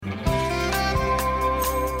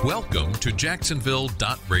Welcome to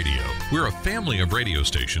Jacksonville.radio. We're a family of radio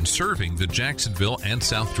stations serving the Jacksonville and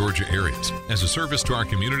South Georgia areas. As a service to our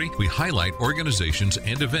community, we highlight organizations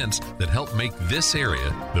and events that help make this area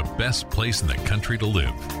the best place in the country to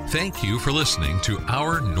live. Thank you for listening to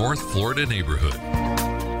our North Florida neighborhood.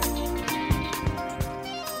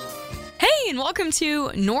 Hey, and welcome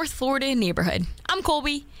to North Florida Neighborhood. I'm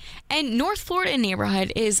Colby, and North Florida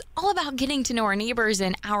Neighborhood is all about getting to know our neighbors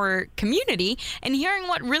and our community and hearing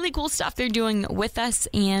what really cool stuff they're doing with us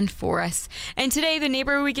and for us. And today, the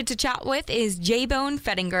neighbor we get to chat with is J-Bone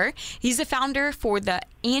Fettinger. He's the founder for the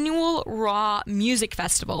annual Raw Music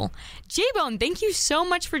Festival. J-Bone, thank you so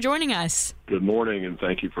much for joining us. Good morning, and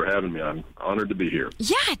thank you for having me. I'm honored to be here.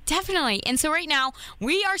 Yeah, definitely. And so right now,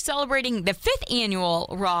 we are celebrating the 5th annual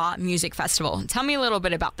Raw Music Festival. Tell me a little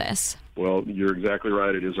bit about this. Well, you're exactly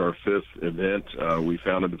right. It is our 5th event. We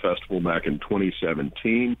founded the festival back in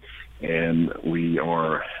 2017, and we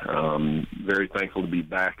are very thankful to be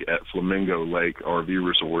back at Flamingo Lake RV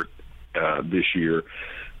Resort this year.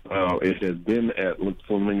 It has been at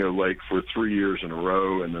Flamingo Lake for 3 years in a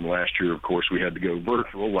row, and then last year, of course, we had to go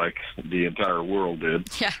virtual like the entire world did.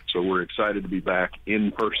 Yeah. So we're excited to be back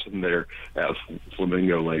in person there at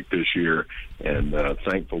Flamingo Lake this year, and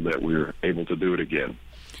thankful that we're able to do it again.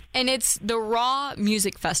 And it's the Raw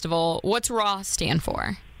Music Festival. What's RAW stand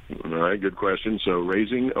for? All right, good question. So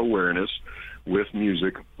raising awareness with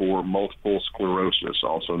music for multiple sclerosis,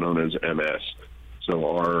 also known as MS.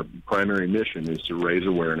 So our primary mission is to raise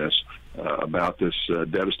awareness about this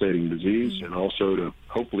devastating disease, and also to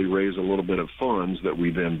hopefully raise a little bit of funds that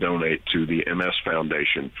we then donate to the MS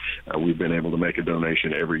Foundation. We've been able to make a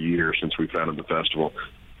donation every year since we founded the festival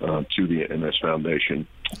to the MS Foundation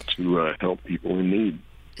to help people in need.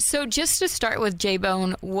 So just to start with,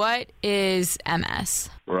 J-Bone, what is MS?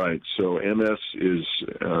 Right. So MS is,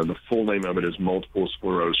 the full name of it is multiple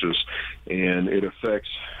sclerosis, and it affects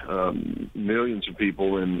millions of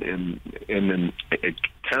people, and then it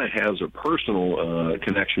kind of has a personal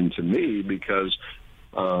connection to me because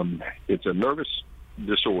it's a nervous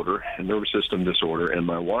system disorder, and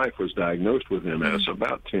my wife was diagnosed with MS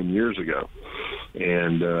about 10 years ago.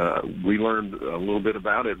 And we learned a little bit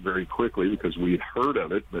about it very quickly because we had heard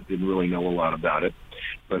of it but didn't really know a lot about it.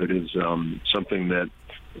 But it is something that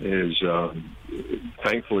is,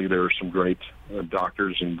 thankfully, there are some great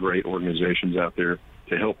doctors and great organizations out there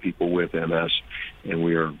to help people with MS, and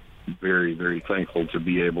we are very, very thankful to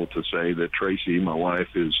be able to say that Tracy, my wife,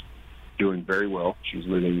 is doing very well. She's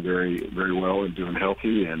living very, very well and doing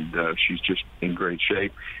healthy, and she's just in great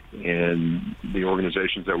shape. And the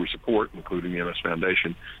organizations that we support, including the MS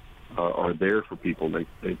Foundation, are there for people.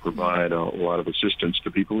 They provide a lot of assistance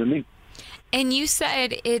to people in need. And you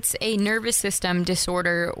said it's a nervous system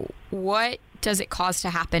disorder. What does it cause to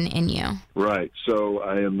happen in you? Right. So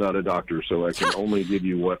I am not a doctor, so I can only give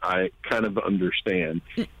you what I kind of understand.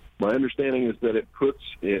 My understanding is that it puts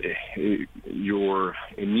your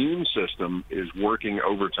immune system is working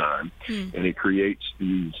overtime, and it creates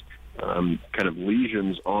these kind of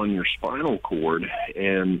lesions on your spinal cord,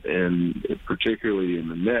 and particularly in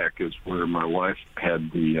the neck is where my wife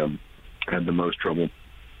had the most trouble.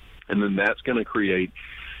 And then that's going to create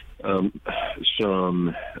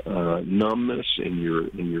some numbness in your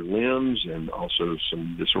limbs, and also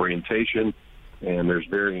some disorientation. And there's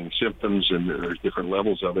varying symptoms, and there's different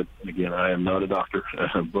levels of it. Again, I am not a doctor,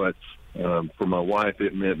 but for my wife,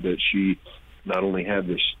 it meant that she not only had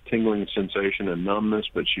this tingling sensation and numbness,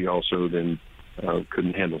 but she also then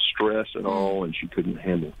couldn't handle stress at all, and she couldn't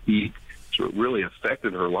handle heat. So it really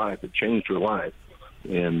affected her life. It changed her life,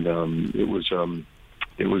 and it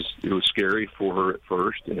was scary for her at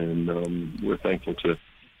first. And we're thankful to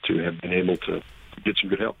have been able to get some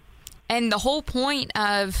good help. And the whole point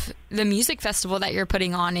of the music festival that you're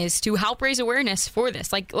putting on is to help raise awareness for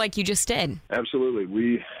this, like you just did.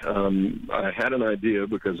 Absolutely. I had an idea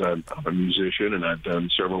because I'm a musician and I've done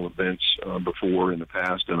several events before in the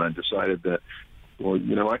past, and I decided that, well,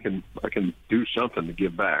 I can do something to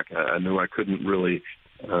give back. I knew I couldn't really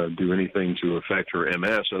do anything to affect her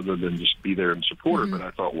MS other than just be there and support her. But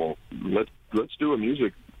I thought, well, let's do a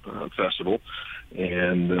music festival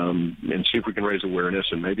and see if we can raise awareness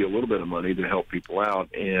and maybe a little bit of money to help people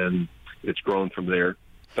out. And it's grown from there.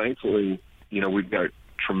 Thankfully, we've got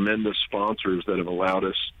tremendous sponsors that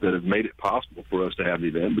have made it possible for us to have the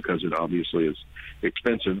event, because it obviously is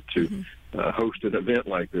expensive to host an event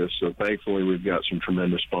like this. So thankfully, we've got some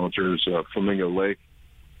tremendous sponsors. Flamingo Lake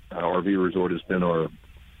RV Resort has been our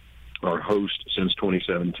host since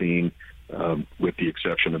 2017, with the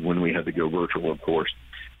exception of when we had to go virtual, of course.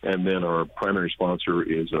 And then our primary sponsor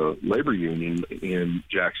is a labor union in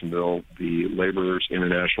Jacksonville, the Laborers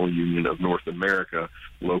International Union of North America,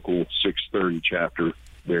 Local 630 chapter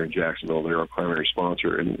there in Jacksonville. They're our primary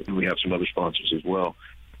sponsor, and we have some other sponsors as well.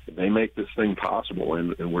 They make this thing possible,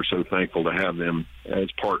 and we're so thankful to have them as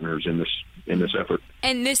partners in this effort.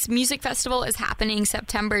 And this music festival is happening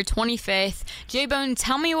September 25th. J-Bone,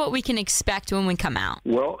 tell me what we can expect when we come out.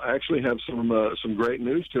 Well, I actually have some great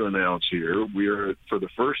news to announce here. For the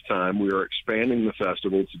first time, we are expanding the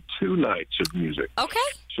festival to 2 nights of music. Okay.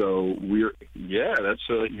 So that's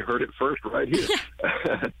you heard it first right here.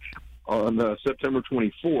 On September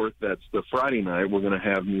 24th, that's the Friday night, we're going to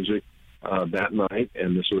have music that night,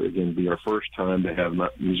 and this will, again, be our first time to have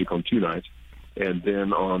music on 2 nights. And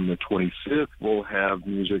then on the 25th, we'll have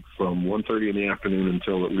music from 1:30 in the afternoon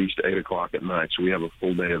until at least 8 o'clock at night. So we have a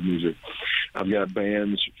full day of music. I've got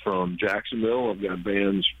bands from Jacksonville. I've got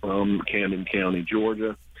bands from Camden County,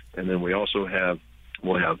 Georgia. And then we'll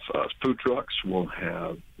have food trucks. We'll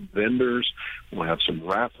have vendors. We'll have some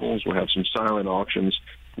raffles. We'll have some silent auctions.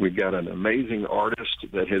 We've got an amazing artist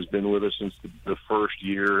that has been with us since the first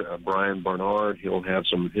year, Brian Barnard. He'll have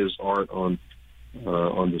some of his art on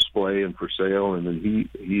display and for sale, and then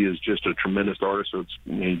he is just a tremendous artist. So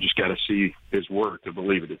you just got to see his work to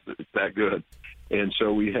believe it. It's that good. And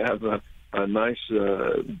so we have a nice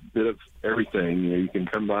bit of everything. You can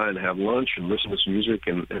come by and have lunch and listen to some music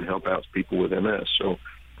and help out people with MS. So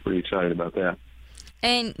pretty excited about that.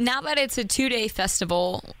 And now that it's a 2-day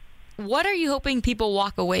festival, what are you hoping people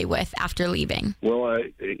walk away with after leaving? Well,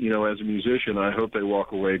 as a musician, I hope they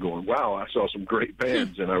walk away going, wow, I saw some great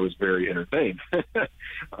bands, and I was very entertained,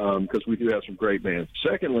 because we do have some great bands.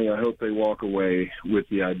 Secondly, I hope they walk away with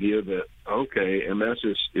the idea that, okay, MS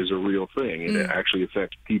is a real thing. It actually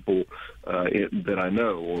affects people that I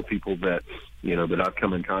know, or people that, that I've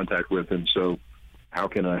come in contact with, and so how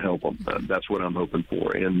can I help them? That's what I'm hoping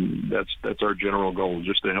for, and that's our general goal,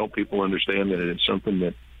 just to help people understand that it's something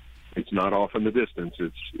that it's not off in the distance.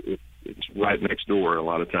 It's right next door. A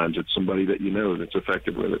lot of times it's somebody that that's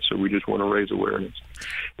affected with it. So we just want to raise awareness.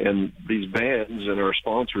 And these bands and our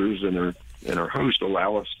sponsors and our host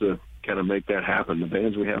allow us to kind of make that happen. The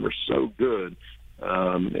bands we have are so good,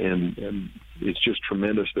 and it's just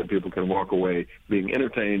tremendous that people can walk away being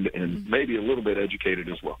entertained and maybe a little bit educated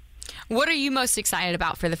as well. What are you most excited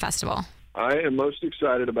about for the festival? I am most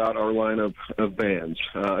excited about our lineup of bands.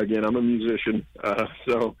 Again, I'm a musician,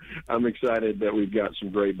 so I'm excited that we've got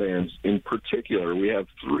some great bands. In particular, we have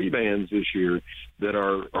 3 bands this year that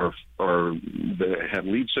that have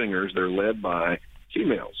lead singers. They're led by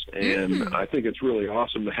females, and I think it's really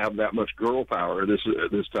awesome to have that much girl power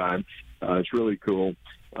this time. It's really cool.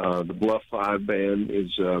 The Bluff 5 band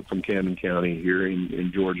is from Camden County here in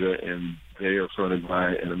Georgia, and they are fronted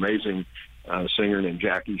by an amazing singer named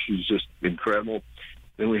Jackie. She's just incredible.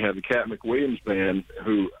 Then we have the Cat McWilliams band,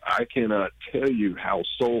 who I cannot tell you how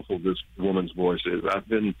soulful this woman's voice is. I've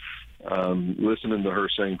been listening to her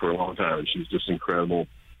sing for a long time, and she's just incredible.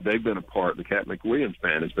 They've been the Cat McWilliams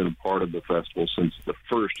band has been a part of the festival since the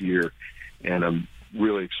first year, and I'm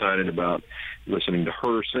really excited about listening to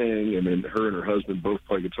her sing, and then her and her husband both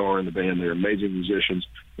play guitar in the band. They're amazing musicians.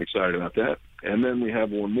 Excited about that. And then we have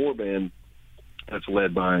one more band that's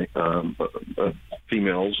led by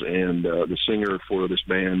females, and the singer for this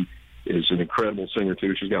band is an incredible singer,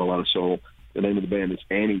 too. She's got a lot of soul. The name of the band is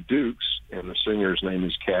Annie Dukes, and the singer's name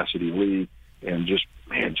is Cassidy Lee, and just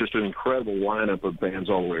an incredible lineup of bands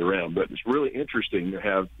all the way around. But it's really interesting to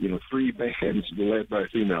have, 3 bands led by a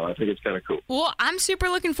female. I think it's kind of cool. Well, I'm super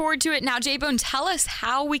looking forward to it. Now, J-Bone, tell us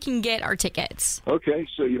how we can get our tickets. Okay,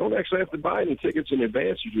 so you don't actually have to buy any tickets in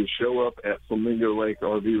advance. You just show up at Flamingo Lake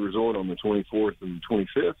RV Resort on the 24th and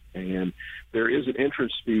 25th, and there is an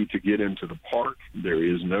entrance fee to get into the park. There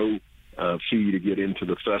is no fee to get into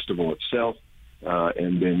the festival itself,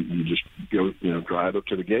 and then you just go, drive up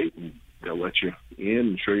to the gate, and they'll let you in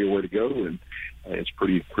and show you where to go, and it's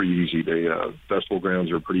pretty easy. The festival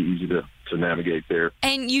grounds are pretty easy to navigate there.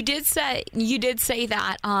 And you did say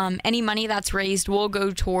that any money that's raised will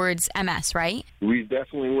go towards MS, right? We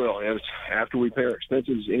definitely will. After we pay our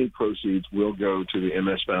expenses, any proceeds will go to the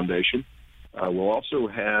MS Foundation. We'll also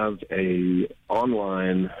have a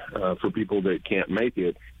online for people that can't make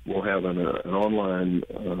it. We'll have an online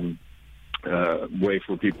way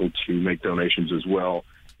for people to make donations as well.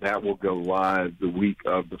 That will go live the week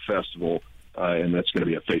of the festival and that's going to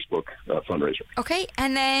be a Facebook fundraiser. Okay,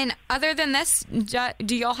 and then other than this,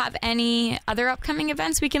 do y'all have any other upcoming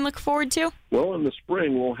events we can look forward to? Well, in the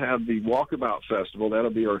spring, we'll have the Walkabout Festival. That'll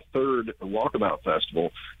be our third Walkabout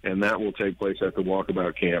Festival, and that will take place at the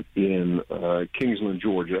Walkabout Camp in Kingsland,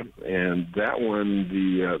 Georgia. And that one,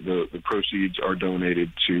 the proceeds are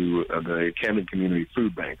donated to the Camden Community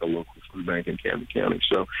Food Bank, a local food bank in Camden County.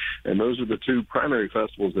 So, and those are the two primary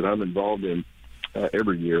festivals that I'm involved in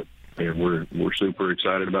every year. And we're super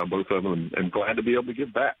excited about both of them and glad to be able to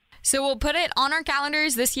give back. So we'll put it on our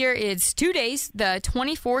calendars. This year it's 2 days, the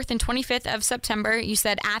 24th and 25th of September, you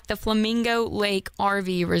said, at the Flamingo Lake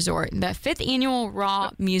RV Resort, the 5th Annual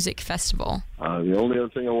Raw Music Festival. The only other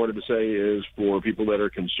thing I wanted to say is for people that are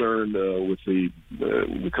concerned with the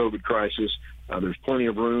COVID crisis, there's plenty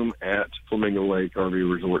of room at Flamingo Lake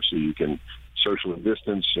RV Resort so you can socially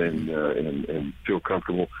distance and feel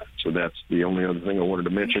comfortable. So that's the only other thing I wanted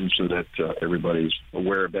to mention so that everybody's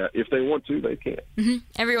aware of that. If they want to, they can. Mm-hmm.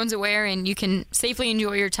 Everyone's aware and you can safely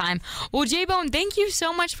enjoy your time. Well, J-Bone, thank you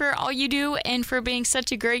so much for all you do and for being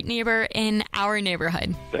such a great neighbor in our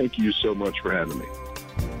neighborhood. Thank you so much for having me.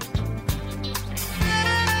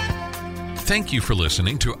 Thank you for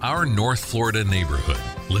listening to Our North Florida Neighborhood.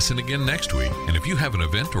 Listen again next week. And if you have an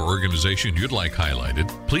event or organization you'd like highlighted,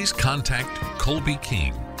 please contact Colby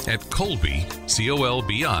King at Colby,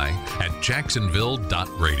 C-O-L-B-I, at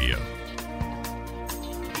jacksonville.radio.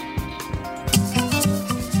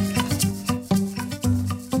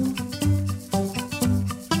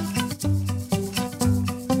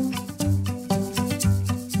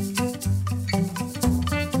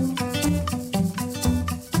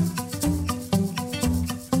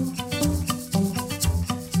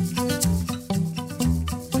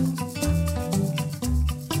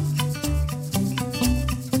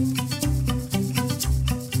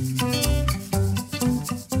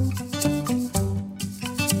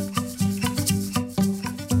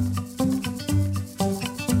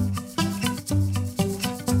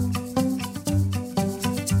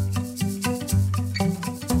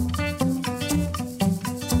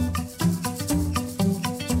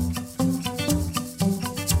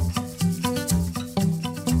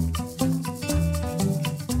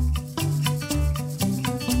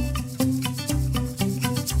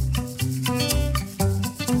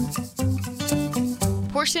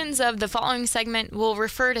 Portions of the following segment will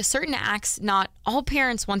refer to certain acts not all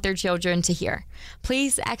parents want their children to hear.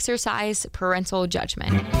 Please exercise parental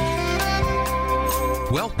judgment.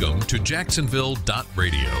 Welcome to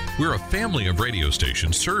Jacksonville.radio. We're a family of radio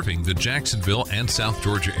stations serving the Jacksonville and South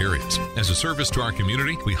Georgia areas. As a service to our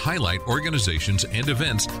community, we highlight organizations and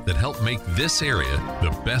events that help make this area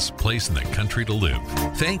the best place in the country to live.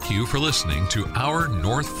 Thank you for listening to Our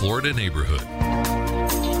North Florida Neighborhood.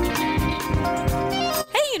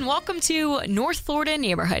 And welcome to North Florida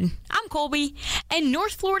Neighborhood. I'm Colby, and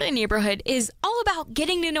North Florida Neighborhood is all about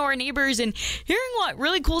getting to know our neighbors and hearing what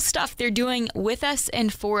really cool stuff they're doing with us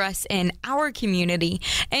and for us in our community.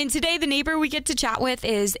 And today, the neighbor we get to chat with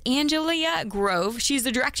is Angelia Grove. She's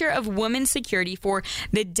the Director of Women's Security for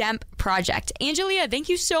the DEMP Project. Angelia, thank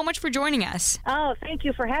you so much for joining us. Oh, thank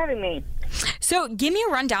you for having me. So give me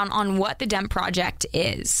a rundown on what the DEMP Project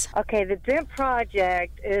is. Okay, the DEMP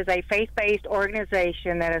Project is a faith-based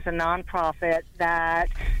organization that is a nonprofit that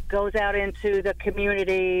goes out into the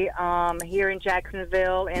community here in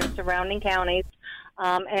Jacksonville and surrounding counties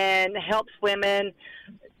and helps women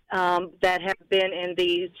that have been in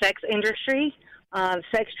the sex industry,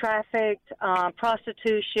 sex trafficked,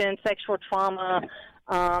 prostitution, sexual trauma,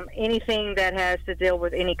 anything that has to deal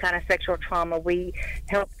with any kind of sexual trauma. We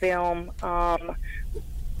help them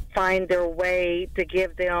find their way, to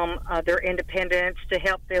give them their independence, to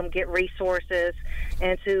help them get resources,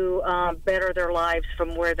 and to better their lives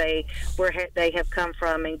from where they have come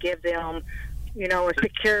from, and give them, a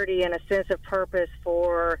security and a sense of purpose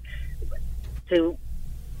to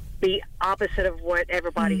be opposite of what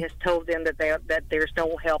everybody has told them, that there's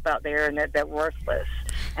no help out there and that they're worthless,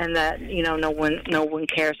 and that no one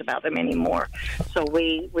cares about them anymore. So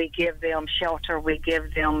we give them shelter, we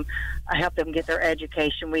give them help them get their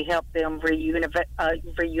education, we help them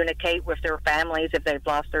reunite with their families if they've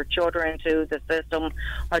lost their children to the system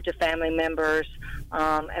or to family members,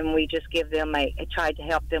 and we just give them try to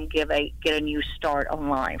help them get a new start on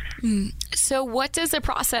life. So what does the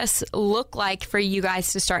process look like for you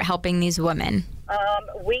guys to start helping these women?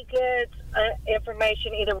 We get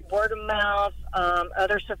information, either word of mouth,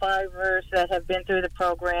 other survivors that have been through the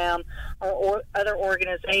program, or other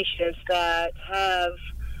organizations that have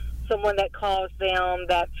someone that calls them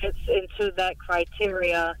that fits into that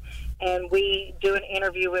criteria, and we do an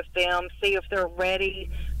interview with them, see if they're ready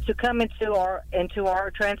to come into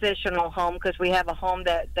our transitional home, because we have a home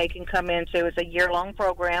that they can come into. It's a year-long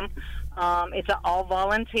program. It's an all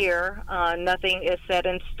volunteer. Nothing is set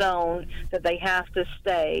in stone that they have to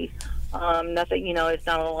stay. Nothing, it's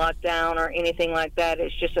not a lockdown or anything like that.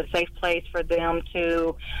 It's just a safe place for them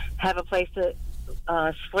to have a place to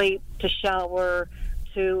sleep, to shower,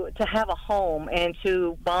 to have a home, and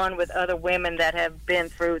to bond with other women that have been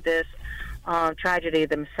through this tragedy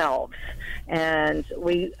themselves. And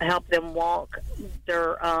we help them walk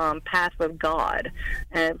their path with God.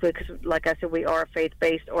 And because, like I said, we are a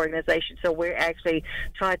faith-based organization, so we're actually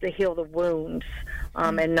trying to heal the wounds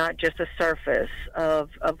and not just the surface of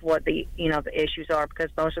what the issues are, because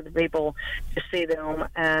most of the people just see them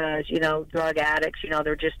as, drug addicts.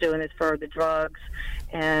 They're just doing this for the drugs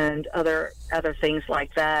and other things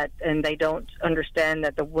like that, and they don't understand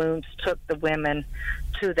that the wounds took the women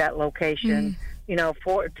to that location, to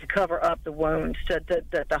cover up the wounds,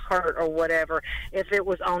 the hurt or whatever, if it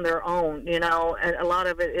was on their own, and a lot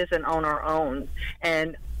of it isn't on our own.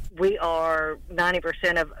 And we are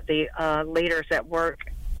 90% of the leaders that work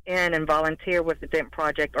in and volunteer with the DENT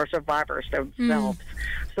Project are survivors themselves.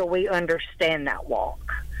 So we understand that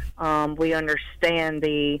walk. We understand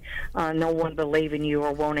the no one believing you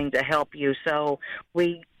or wanting to help you. So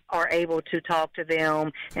we are able to talk to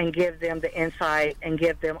them and give them the insight and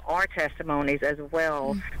give them our testimonies as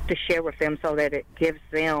well to share with them, so that it gives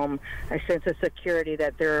them a sense of security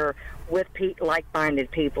that they're with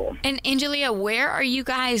like-minded people. And Angelia, where are you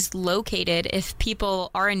guys located if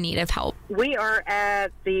people are in need of help? We are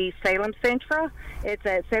at the Salem Centra. It's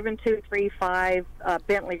at 7235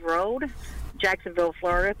 Bentley Road, Jacksonville,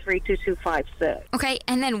 Florida, 32256. Okay,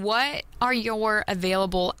 and then what are your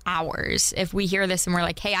available hours if we hear this and we're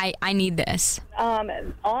like, hey, I need this?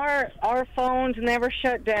 Our phones never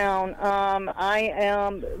shut down.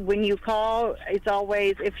 When you call, it's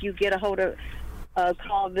always, if you get a hold of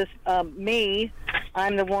call this me,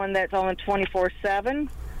 I'm the one that's on 24/7.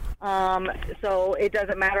 So it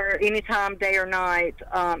doesn't matter anytime, day or night.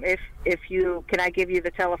 Can I give you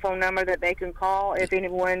the telephone number that they can call if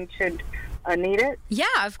anyone should need it?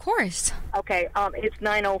 Yeah, of course. Okay, it's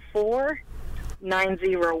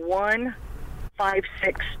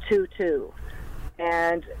 904-901-5622.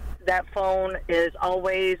 And that phone is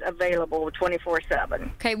always available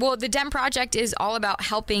 24/7. Okay, well, the DENT Project is all about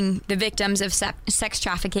helping the victims of sex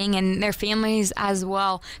trafficking and their families as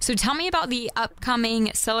well. So tell me about the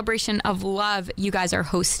upcoming Celebration of Love you guys are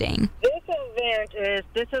hosting.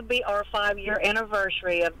 This will be our 5-year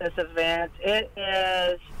anniversary of this event. It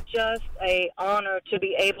is just an honor to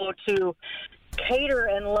be able to cater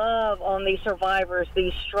and love on these survivors,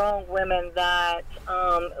 these strong women that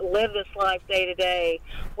live this life day to day.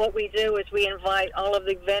 What we do is we invite all of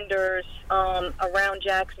the vendors around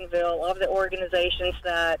Jacksonville, all of the organizations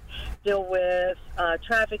that deal with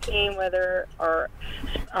trafficking, whether or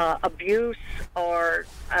abuse or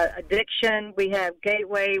addiction. We have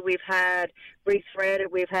Gateway, we've had Rethreaded,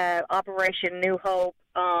 we've had Operation New Hope,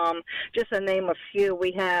 just to name a few.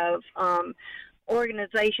 We have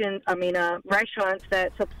restaurants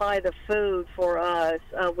that supply the food for us.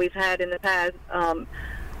 We've had in the past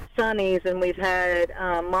Sonny's, and we've had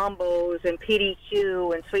Mambo's and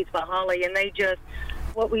PDQ and Sweets by Holly, and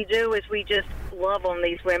what we do is we just love on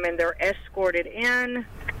these women. They're escorted in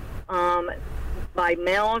by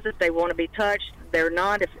males if they want to be touched. They're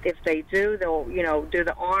not. If they do, they'll do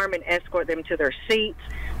the arm and escort them to their seats.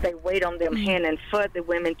 They wait on them hand and foot. The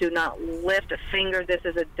women do not lift a finger. This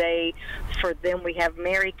is a day for them. We have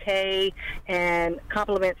Mary Kay and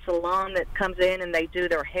Compliment Salon that comes in, and they do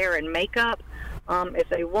their hair and makeup if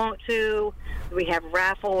they want to. We have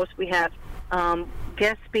raffles. We have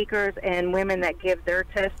guest speakers and women that give their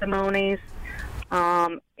testimonies.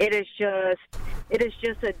 It is just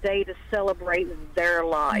a day to celebrate their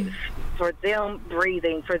life, for them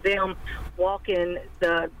breathing, for them walking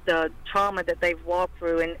the trauma that they've walked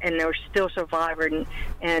through, and they're still surviving,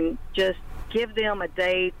 and just give them a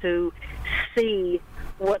day to see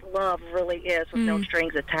what love really is with no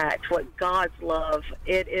strings attached, what God's love.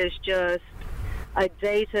 It is just a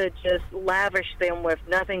day to just lavish them with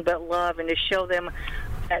nothing but love, and to show them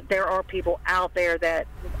that there are people out there that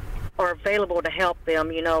are available to help them,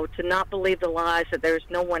 to not believe the lies that there's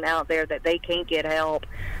no one out there, that they can't get help,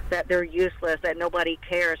 that they're useless, that nobody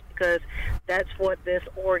cares, because that's what this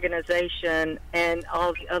organization and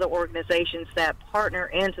all the other organizations that partner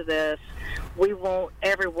into this, we want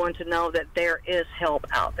everyone to know that there is help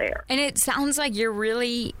out there. And it sounds like you're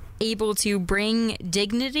really able to bring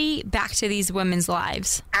dignity back to these women's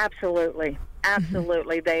lives. Absolutely.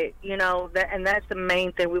 They, and that's the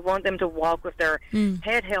main thing. We want them to walk with their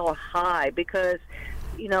head held high, because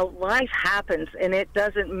life happens, and it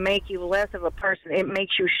doesn't make you less of a person. It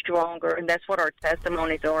makes you stronger, and that's what our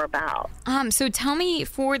testimonies are about. So tell me,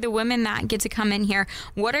 for the women that get to come in here,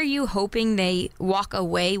 what are you hoping they walk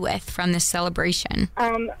away with from this celebration?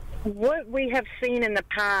 What we have seen in the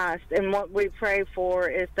past and what we pray for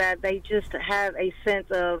is that they just have a sense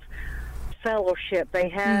of fellowship. They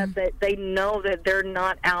have that they know that they're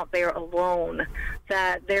not out there alone,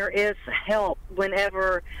 that there is help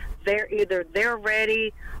whenever they're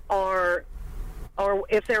ready or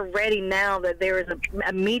if they're ready now, that there is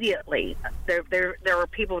immediately there are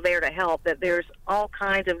people there to help, that there's all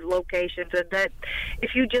kinds of locations, and that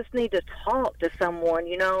if you just need to talk to someone,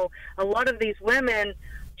 a lot of these women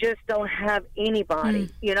just don't have anybody,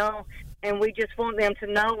 and we just want them to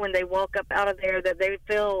know when they walk up out of there that they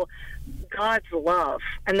feel God's love,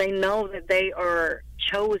 and they know that they are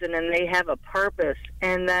chosen and they have a purpose,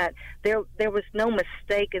 and that there was no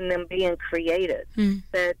mistake in them being created.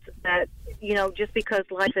 That just because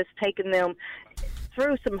life has taken them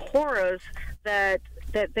through some horrors, that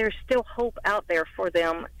there's still hope out there for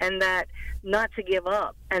them, and that not to give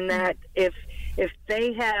up, and that if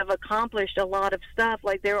they have accomplished a lot of stuff,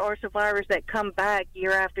 like there are survivors that come back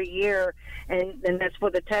year after year, and that's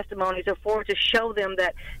what the testimonies are for, to show them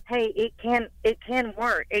that, hey, it can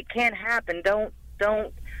work, it can happen. Don't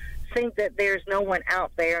think that there's no one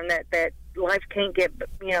out there, and that life can't get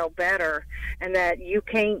better, and that you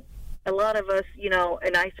can't. A lot of us,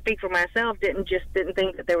 and I speak for myself, didn't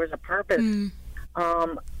think that there was a purpose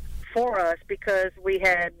for us, because we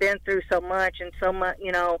had been through so much, and so much,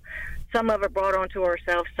 some of it brought onto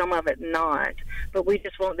ourselves, some of it not. But we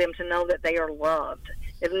just want them to know that they are loved.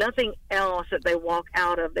 If nothing else, that they walk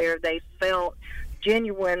out of there, they felt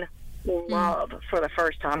genuine love for the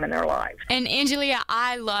first time in their lives. And Angelia,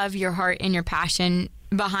 I love your heart and your passion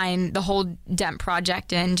behind the whole DEMP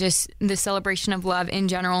project and just the celebration of love in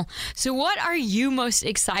general. So what are you most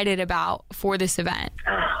excited about for this event?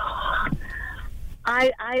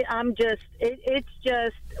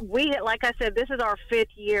 Like I said, this is our 5th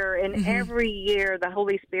year, and every year the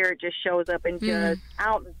Holy Spirit just shows up and just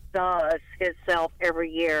outdoes Himself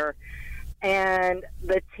every year. And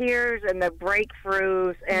the tears and the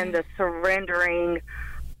breakthroughs and the surrendering,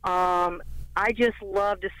 I just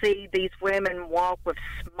love to see these women walk with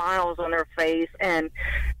smiles on their face, and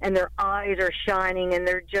their eyes are shining, and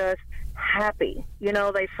they're just happy.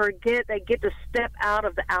 They forget, they get to step out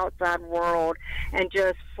of the outside world, and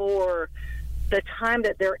just for the time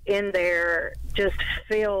that they're in there, just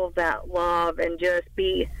feel that love and just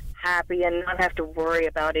be happy and not have to worry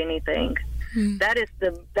about anything. That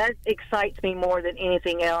excites me more than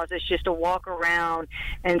anything else. It's just to walk around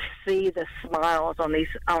and see the smiles on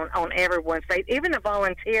everyone's face, even the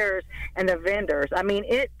volunteers and the vendors. I mean,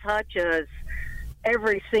 it touches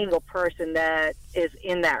every single person that is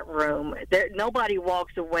in that room. Nobody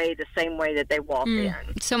walks away the same way that they walked in.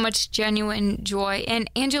 So much genuine joy. And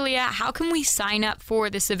Angelia, how can we sign up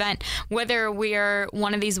for this event, whether we're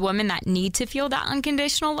one of these women that need to feel that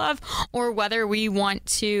unconditional love, or whether we want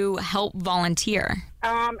to help volunteer?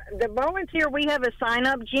 The volunteer, we have a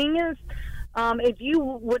sign-up genius. If you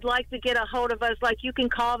would like to get a hold of us, you can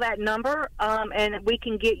call that number, and we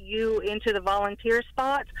can get you into the volunteer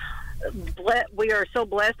spots. We are so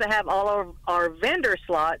blessed to have all of our vendor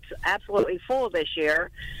slots absolutely full this year.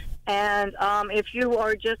 And if you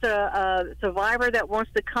are just a survivor that wants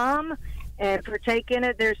to come and partake in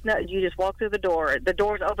it, you just walk through the door. The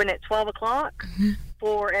doors open at 12 o'clock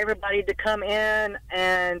for everybody to come in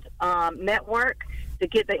and network, to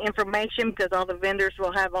get the information, because all the vendors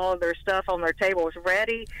will have all of their stuff on their tables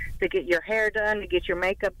ready to get your hair done, to get your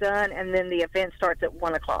makeup done, and then the event starts at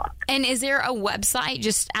 1 o'clock. And is there a website,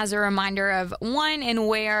 just as a reminder of when and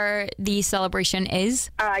where the celebration is?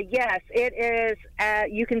 Yes, it is.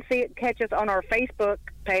 You can catch us on our Facebook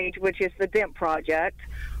page, which is the DEMP Project,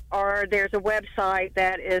 or there's a website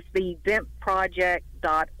that is the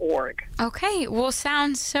DEMPproject.org. Okay, well,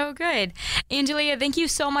 sounds so good. Angelia, thank you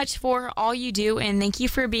so much for all you do, and thank you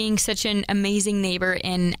for being such an amazing neighbor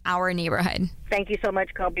in our neighborhood. Thank you so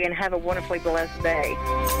much, Colby, and have a wonderfully blessed day.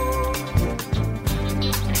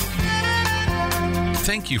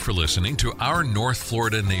 Thank you for listening to Our North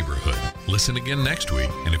Florida Neighborhood. Listen again next week,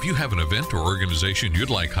 and if you have an event or organization you'd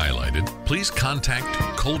like highlighted, please contact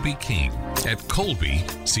Colby King at Colby,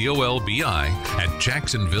 Colbi, at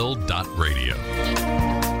jacksonville.radio.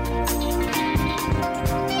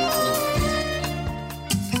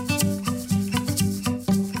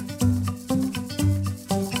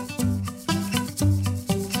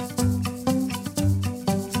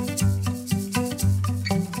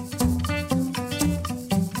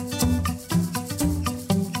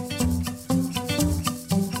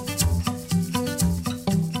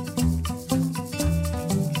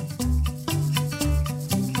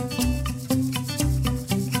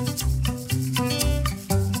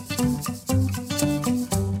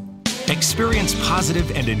 Experience positive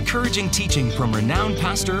and encouraging teaching from renowned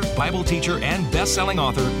pastor, Bible teacher, and best-selling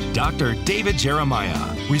author, Dr. David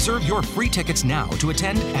Jeremiah. Reserve your free tickets now to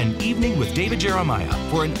attend an evening with David Jeremiah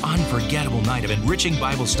for an unforgettable night of enriching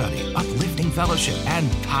Bible study, uplifting fellowship, and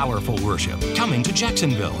powerful worship. Coming to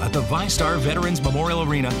Jacksonville at the VyStar Veterans Memorial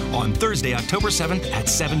Arena on Thursday, October 7th at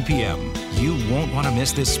 7 p.m. You won't want to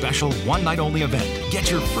miss this special one-night-only event. Get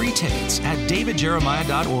your free tickets at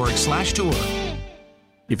davidjeremiah.org/tour.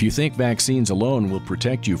 If you think vaccines alone will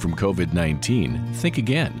protect you from COVID-19, think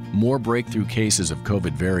again. More breakthrough cases of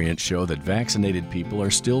COVID variants show that vaccinated people are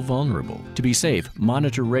still vulnerable. To be safe,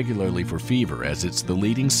 monitor regularly for fever, as it's the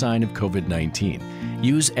leading sign of COVID-19.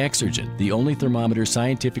 Use Exergen, the only thermometer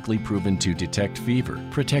scientifically proven to detect fever.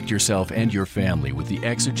 Protect yourself and your family with the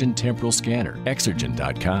Exergen Temporal Scanner.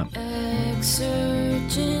 Exergen.com.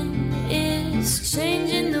 Exergen is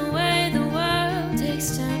changing the way the world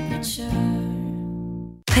takes temperature.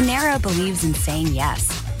 Panera believes in saying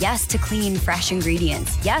yes. Yes to clean, fresh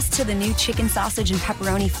ingredients. Yes to the new chicken sausage and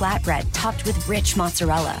pepperoni flatbread topped with rich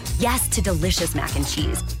mozzarella. Yes to delicious mac and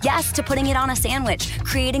cheese. Yes to putting it on a sandwich,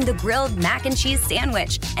 creating the grilled mac and cheese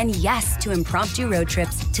sandwich. And yes to impromptu road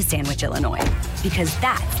trips to Sandwich, Illinois. Because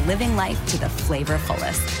that's living life to the flavor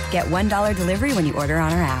fullest. Get $1 delivery when you order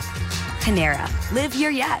on our app. Panera. Live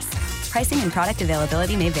your yes. Pricing and product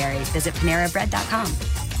availability may vary. Visit PaneraBread.com.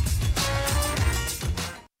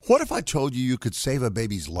 What if I told you you could save a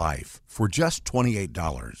baby's life for just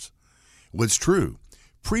 $28? Well, it's true.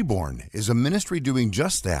 Preborn is a ministry doing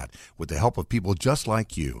just that with the help of people just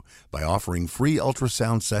like you by offering free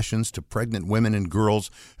ultrasound sessions to pregnant women and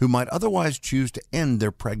girls who might otherwise choose to end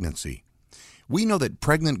their pregnancy. We know that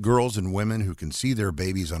pregnant girls and women who can see their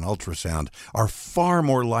babies on ultrasound are far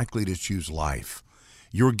more likely to choose life.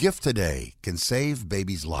 Your gift today can save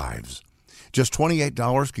babies' lives. Just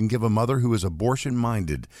 $28 can give a mother who is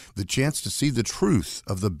abortion-minded the chance to see the truth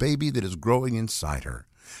of the baby that is growing inside her.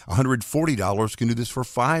 $140 can do this for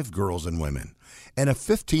 5 girls and women. And a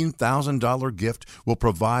 $15,000 gift will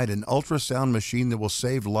provide an ultrasound machine that will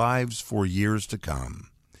save lives for years to come.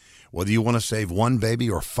 Whether you want to save one baby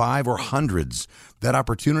or 5 or hundreds, that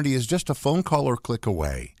opportunity is just a phone call or click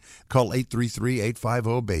away. Call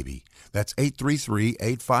 833-850-BABY. That's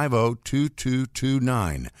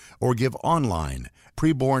 833-850-2229. Or give online,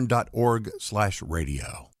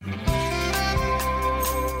 preborn.org/radio.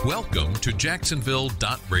 Welcome to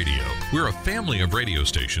Jacksonville.radio. We're a family of radio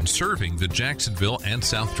stations serving the Jacksonville and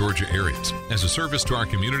South Georgia areas. As a service to our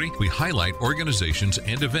community, we highlight organizations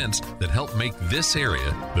and events that help make this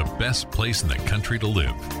area the best place in the country to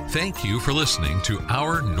live. Thank you for listening to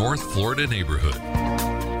our North Florida neighborhood.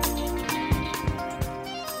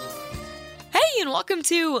 Hey, and welcome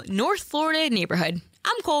to North Florida Neighborhood.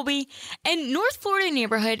 I'm Colby, and North Florida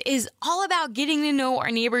Neighborhood is all about getting to know our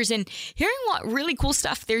neighbors and hearing what really cool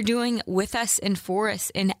stuff they're doing with us and for us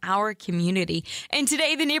in our community. And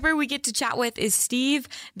today, the neighbor we get to chat with is Steve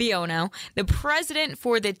Biondo, the president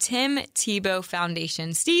for the Tim Tebow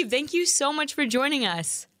Foundation. Steve, thank you so much for joining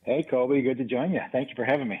us. Hey, Colby, good to join you. Thank you for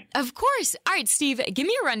having me. Of course. All right, Steve, give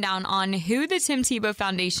me a rundown on who the Tim Tebow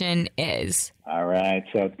Foundation is. All right.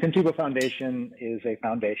 So the Tim Tebow Foundation is a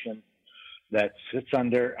foundation that sits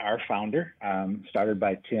under our founder, started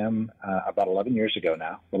by Tim about 11 years ago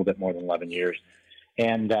now, a little bit more than 11 years.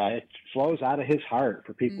 And it flows out of his heart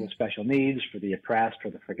for people with special needs, for the oppressed, for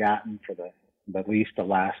the forgotten, for the least, the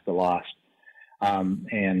last, the lost.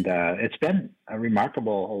 It's been a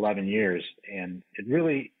remarkable 11 years. And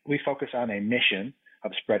we focus on a mission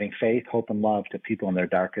of spreading faith, hope, and love to people in their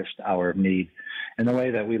darkest hour of need. And the way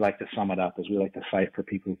that we like to sum it up is we like to fight for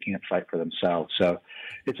people who can't fight for themselves. So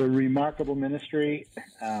it's a remarkable ministry,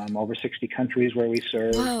 over 60 countries where we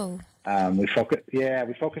serve. Whoa. We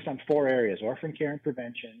focus on 4 areas: orphan care and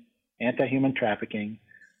prevention, anti-human trafficking,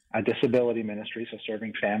 disability ministry, so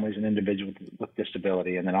serving families and individuals with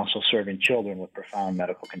disability, and then also serving children with profound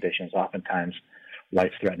medical conditions, oftentimes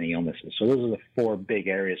life-threatening illnesses. So those are the 4 big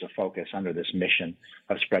areas of focus under this mission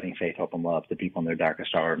of spreading faith, hope, and love to people in their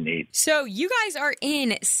darkest hour of need. So you guys are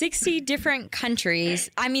in 60 different countries.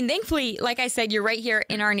 I mean, thankfully, like I said, you're right here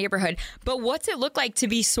in our neighborhood. But what's it look like to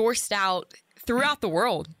be sourced out throughout the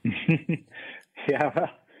world? Yeah, well,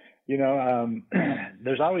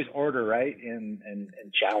 there's always order, right, and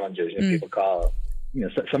challenges, and people call it.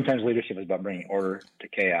 Sometimes leadership is about bringing order to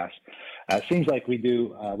chaos. It seems like we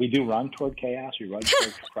do run toward chaos. We run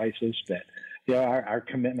toward crisis. But our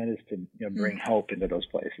commitment is to bring hope into those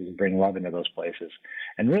places, bring love into those places,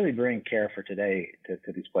 and really bring care for today to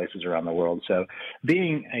these places around the world. So,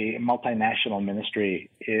 being a multinational ministry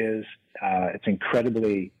is it's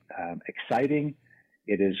incredibly exciting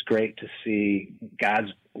It is great to see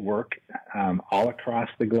God's work all across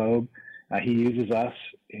the globe. He uses us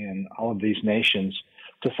in all of these nations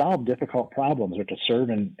to solve difficult problems or to serve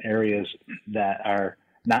in areas that are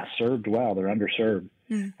not served well. They're underserved.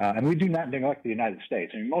 And we do not neglect the United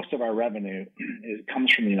States. I mean, most of our revenue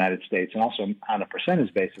comes from the United States, and also on a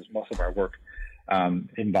percentage basis, most of our work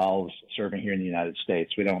involves serving here in the United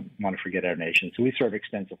States. We don't want to forget our nation, so we serve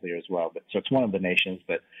extensively as well. So it's one of the nations,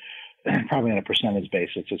 but probably on a percentage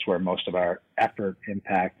basis, it's where most of our effort,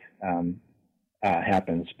 impact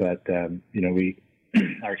happens. But we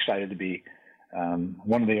are excited to be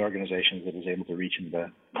one of the organizations that is able to reach into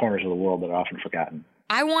the corners of the world that are often forgotten.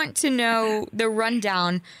 I want to know the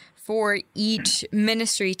rundown for each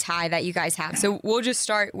ministry tie that you guys have. So we'll just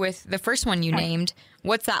start with the first one you named.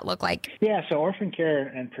 What's that look like? Yeah, so orphan care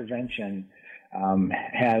and prevention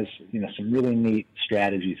has some really neat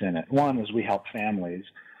strategies in it. One is we help families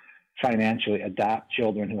financially adopt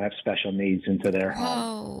children who have special needs into their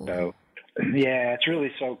home. So yeah, it's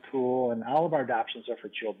really so cool. And all of our adoptions are for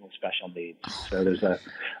children with special needs. So there's a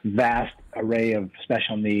vast array of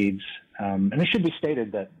special needs. And it should be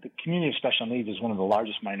stated that the community of special needs is one of the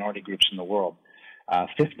largest minority groups in the world.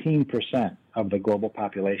 15% of the global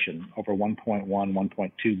population, over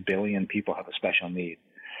 1.2 billion people, have a special need.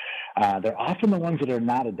 They're often the ones that are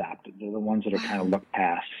not adopted. They're the ones that are kind of looked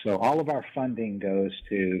past. So all of our funding goes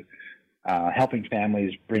to helping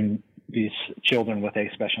families bring these children with a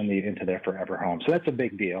special need into their forever home. So that's a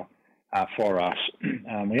big deal for us.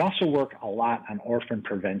 We also work a lot on orphan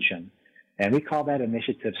prevention, and we call that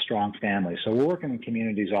Initiative Strong Families. So we're working in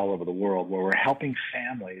communities all over the world where we're helping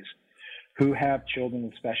families who have children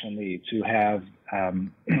with special needs, who have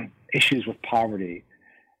issues with poverty,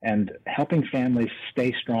 and helping families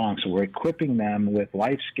stay strong. So we're equipping them with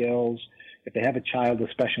life skills. If they have a child with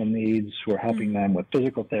special needs, we're helping them with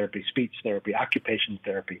physical therapy, speech therapy, occupational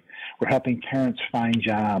therapy. We're helping parents find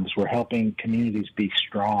jobs. We're helping communities be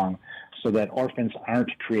strong so that orphans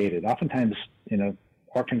aren't created. Oftentimes,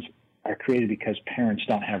 orphans are created because parents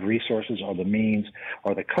don't have resources or the means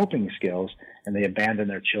or the coping skills, and they abandon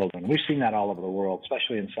their children. We've seen that all over the world,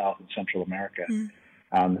 especially in South and Central America.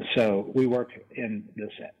 So we work in this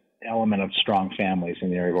element of strong families in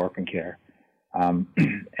the area of orphan care.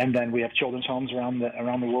 And then we have children's homes around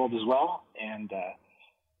the world as well, and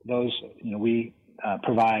those we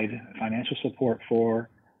provide financial support for,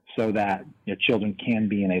 so that children can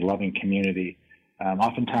be in a loving community.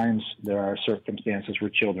 Oftentimes there are circumstances where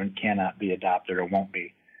children cannot be adopted or won't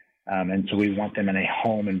be, and so we want them in a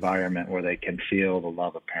home environment where they can feel the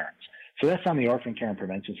love of parents. So that's on the orphan care and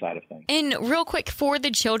prevention side of things. And real quick, for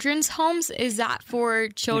the children's homes, is that for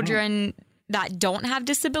children that don't have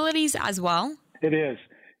disabilities as well? It is.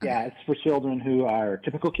 Yeah, it's for children who are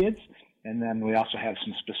typical kids, and then we also have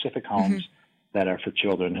some specific homes that are for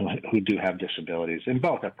children who do have disabilities, and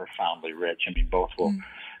both are profoundly rich. I mean, both will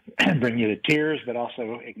bring you to tears, but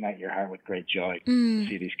also ignite your heart with great joy to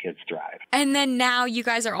see these kids thrive. And then now you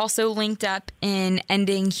guys are also linked up in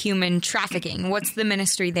ending human trafficking. What's the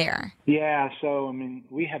ministry there? Yeah, so,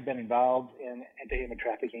 we have been involved in anti-human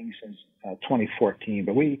trafficking since 2014,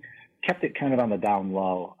 but we kept it kind of on the down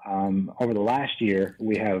low. Over the last year,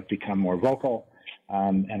 we have become more vocal,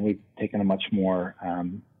 and we've taken a much more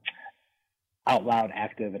out loud,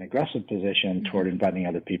 active, and aggressive position toward inviting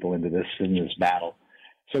other people into this battle.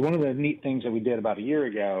 So one of the neat things that we did about a year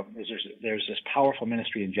ago is there's this powerful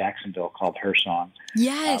ministry in Jacksonville called Her Song.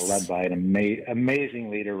 Yes. Led by an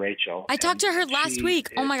amazing leader, Rachel. I talked to her last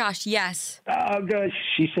week. Oh my gosh, yes. Oh, good.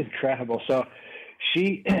 She's incredible. So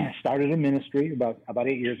she started a ministry about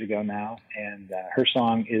 8 years ago now, and Her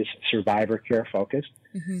Song is survivor care focused.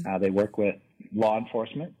 They work with law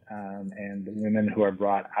enforcement and women who are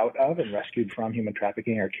brought out of and rescued from human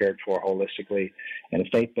trafficking are cared for holistically in a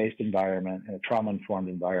faith-based environment, in a trauma-informed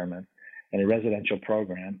environment, in a residential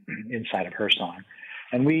program inside of Her Song.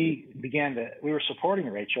 And we were supporting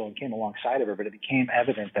Rachel and came alongside of her, but it became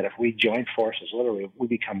evident that if we joined forces, literally, we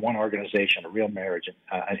become one organization, a real marriage,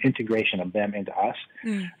 an integration of them into us,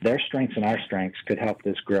 their strengths and our strengths could help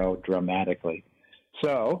this grow dramatically.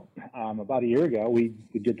 So about a year ago, we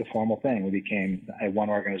did the formal thing. We became a one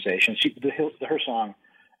organization. The Her Song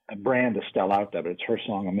brand is still out there, but it's Her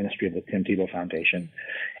Song, a ministry of the Tim Tebow Foundation.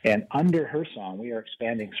 And under Her Song, we are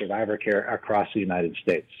expanding survivor care across the United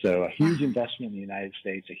States. So a huge investment in the United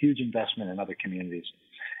States, a huge investment in other communities.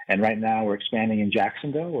 And right now we're expanding in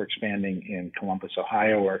Jacksonville, we're expanding in Columbus,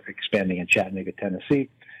 Ohio, we're expanding in Chattanooga, Tennessee,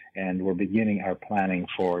 and we're beginning our planning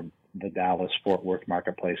for the Dallas-Fort Worth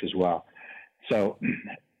marketplace as well. So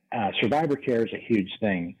survivor care is a huge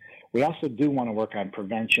thing. We also do want to work on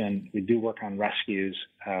prevention. We do work on rescues,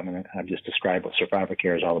 and I've just described what survivor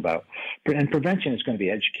care is all about. And prevention is going to be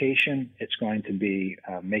education. It's going to be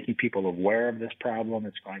making people aware of this problem.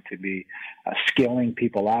 It's going to be skilling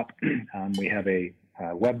people up. We have a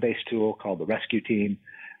web-based tool called the Rescue Team,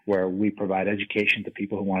 where we provide education to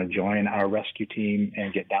people who want to join our rescue team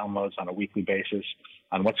and get downloads on a weekly basis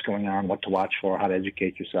on what's going on, what to watch for, how to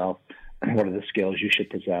educate yourself, what are the skills you should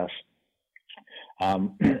possess.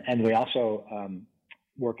 And we also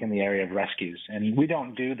work in the area of rescues. And we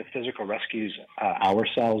don't do the physical rescues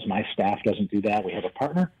ourselves. My staff doesn't do that. We have a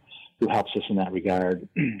partner who helps us in that regard.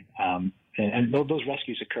 And those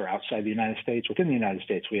rescues occur outside the United States. Within the United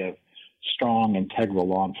States, we have strong, integral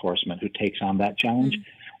law enforcement who takes on that challenge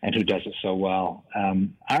and who does it so well.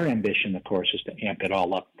 Our ambition, of course, is to amp it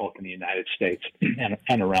all up, both in the United States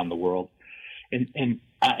and around the world. And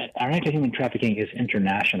our anti-human trafficking is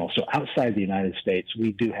international. So outside the United States,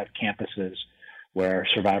 we do have campuses where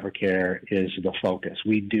survivor care is the focus.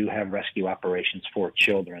 We do have rescue operations for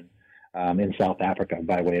children in South Africa,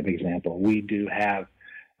 by way of example. We do have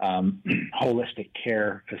holistic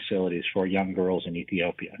care facilities for young girls in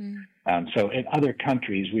Ethiopia. So in other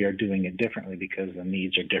countries, we are doing it differently because the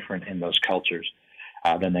needs are different in those cultures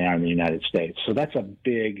than they are in the United States. So that's a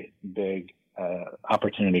big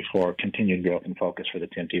opportunity for continued growth and focus for the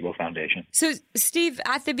Tim Tebow Foundation. So, Steve,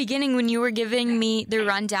 at the beginning, when you were giving me the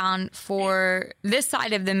rundown for this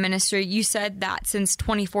side of the ministry, you said that since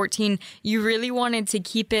 2014, you really wanted to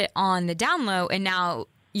keep it on the down low, and now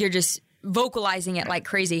you're just vocalizing it like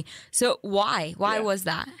crazy. So why? Why was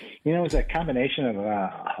that? You know, it was a combination of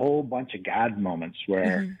a whole bunch of God moments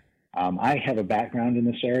where I have a background in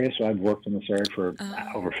this area, so I've worked in this area for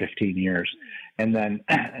over 15 years. And then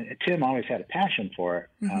Tim always had a passion for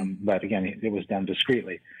it, but again, it was done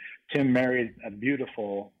discreetly. Tim married a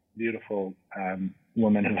beautiful, beautiful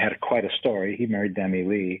woman who had quite a story. He married Demi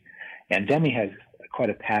Lee, and Demi had quite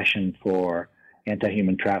a passion for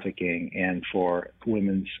anti-human trafficking and for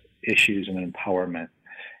women's issues and empowerment.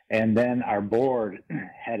 And then our board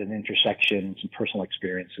had an intersection, some personal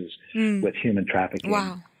experiences with human trafficking.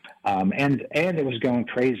 Wow. And it was going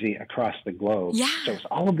crazy across the globe. Yeah. So it's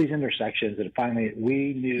all of these intersections that finally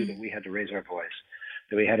we knew that we had to raise our voice,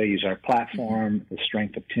 that we had to use our platform, the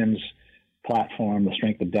strength of Tim's platform, the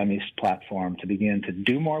strength of Demi's platform to begin to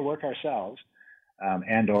do more work ourselves,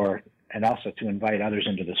 and also to invite others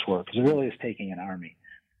into this work, because it really is taking an army.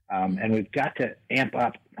 And we've got to amp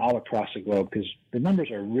up all across the globe because the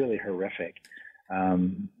numbers are really horrific.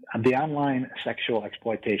 The online sexual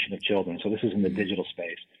exploitation of children, so this is in the digital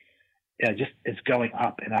space, it's going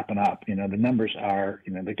up and up and up. You know, the numbers are,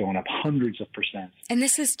 they're going up hundreds of percent. And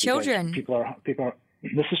this is children. People are.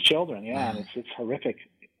 This is children, yeah, and it's horrific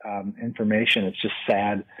information. It's just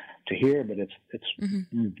sad to hear, but it's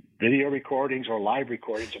video recordings or live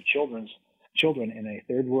recordings of children in a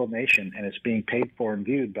third world nation, and it's being paid for and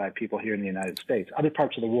viewed by people here in the United States, other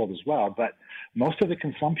parts of the world as well. But most of the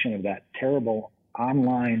consumption of that terrible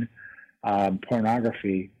online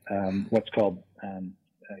pornography, what's called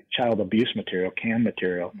child abuse material, CAM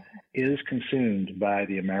material, is consumed by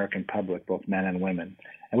the American public, both men and women.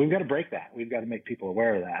 And we've got to break that. We've got to make people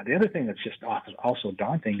aware of that. The other thing that's just also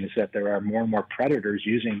daunting is that there are more and more predators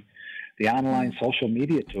using the online social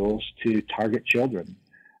media tools to target children.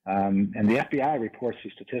 And the FBI reports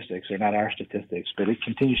these statistics. They're not our statistics, but it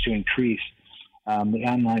continues to increase the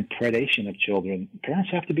online predation of children. Parents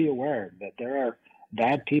have to be aware that there are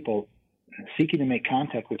bad people seeking to make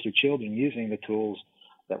contact with your children using the tools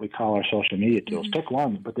that we call our social media tools. Pick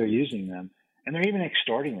one, but they're using them. And they're even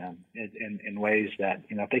extorting them in ways that,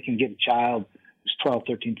 if they can get a child who's 12,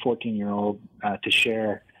 13, 14-year-old to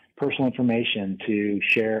share personal information, to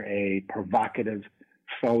share a provocative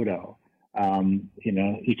photo,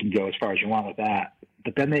 you can go as far as you want with that.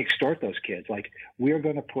 But then they extort those kids. Like, we're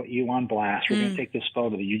going to put you on blast. We're going to take this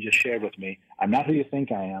photo that you just shared with me. I'm not who you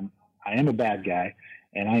think I am. I am a bad guy.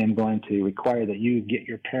 And I am going to require that you get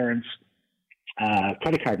your parents'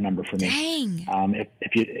 credit card number for me. Dang.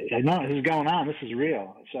 If you know this is going on, this is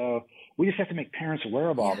real. So we just have to make parents aware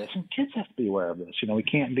of all this, and kids have to be aware of this. We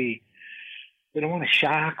can't be. We don't want to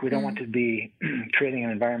shock. We don't want to be creating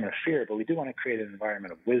an environment of fear, but we do want to create an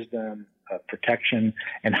environment of wisdom, of protection,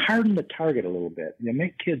 and harden the target a little bit.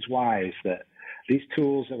 Make kids wise that these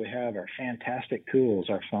tools that we have are fantastic tools,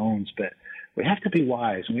 our phones, but we have to be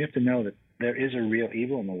wise, and we have to know that there is a real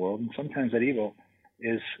evil in the world, and sometimes that evil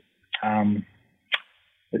is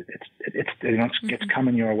it's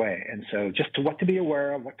coming your way. And so just what to be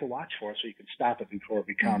aware of, what to watch for, so you can stop it before it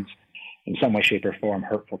becomes in some way, shape, or form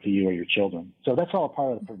hurtful to you or your children. So that's all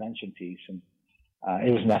part of the prevention piece. And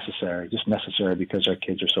it was necessary, just necessary because our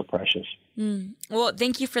kids are so precious. Well,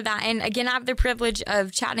 thank you for that. And again, I have the privilege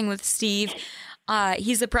of chatting with Steve.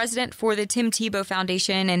 He's the president for the Tim Tebow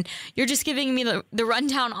Foundation, and you're just giving me the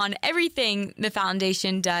rundown on everything the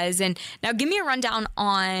foundation does. And now give me a rundown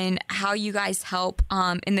on how you guys help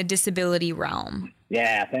in the disability realm.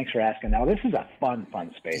 Yeah, thanks for asking. Now, this is a fun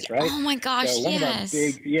space, right? Oh, my gosh, so yes.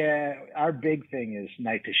 Our big thing is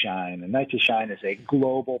Night to Shine. And Night to Shine is a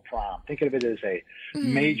global prom. Think of it as a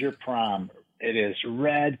major prom. It is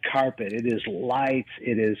red carpet. It is lights.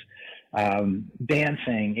 It is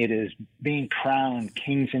dancing. It is being crowned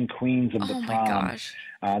kings and queens of the prom. My gosh.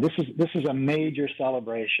 This is a major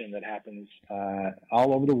celebration that happens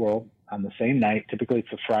all over the world on the same night. Typically,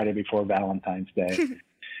 it's the Friday before Valentine's Day.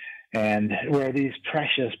 And where these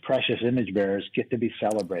precious image bearers get to be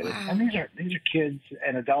celebrated. Wow. And these are kids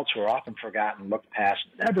and adults who are often forgotten, looked past,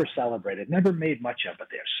 never celebrated, never made much of, but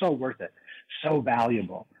they are so worth it, so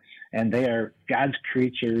valuable. And they are God's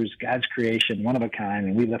creatures, God's creation, one of a kind,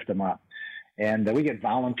 and we lift them up. And we get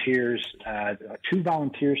volunteers, 2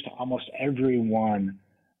 volunteers to almost every one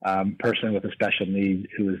person with a special need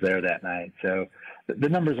who is there that night. So the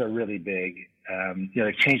numbers are really big.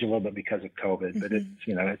 They changed a little bit because of COVID, but it's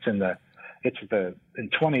in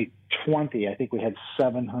 2020, I think we had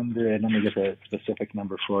 700. Let me get the specific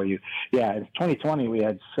number for you. Yeah, in 2020 we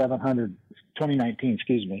had 700. 2019,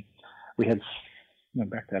 excuse me, we had.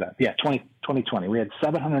 Back that up. Yeah, 2020 we had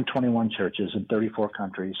 721 churches in 34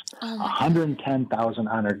 countries, 110,000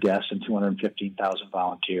 honored guests, and 215,000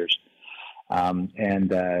 volunteers. And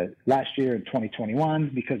last year in 2021,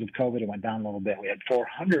 because of COVID, it went down a little bit. We had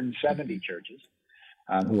 470 churches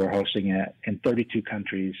who were hosting it in 32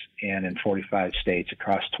 countries and in 45 states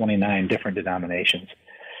across 29 different denominations.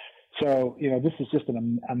 So, this is just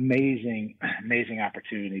an amazing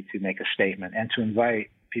opportunity to make a statement and to invite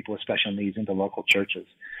people with special needs into local churches.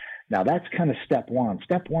 Now, that's kind of step one.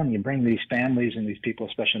 Step one, you bring these families and these people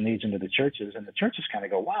with special needs into the churches, and the churches kind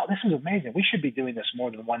of go, wow, this is amazing. We should be doing this more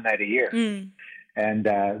than one night a year. And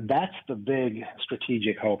that's the big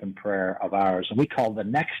strategic hope and prayer of ours. And we call the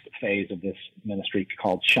next phase of this ministry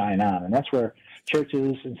called Shine On. And that's where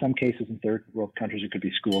churches, in some cases in third world countries, it could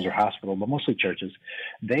be schools or hospitals, but mostly churches,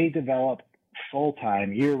 they develop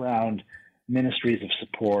full-time, year-round ministries of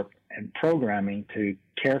support and programming to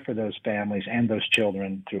care for those families and those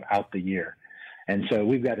children throughout the year. And so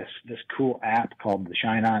we've got this cool app called the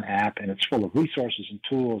Shine On app, and it's full of resources and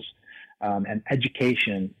tools and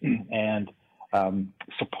education and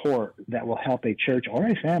support that will help a church or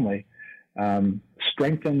a family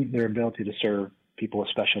strengthen their ability to serve people with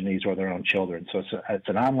special needs or their own children. So it's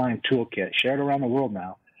an online toolkit shared around the world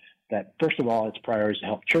now that, first of all, its priority is to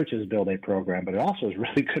help churches build a program, but it also is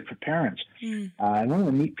really good for parents. And one of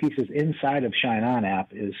the neat pieces inside of Shine On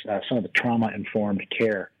app is some of the trauma-informed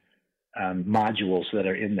care modules that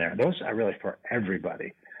are in there. Those are really for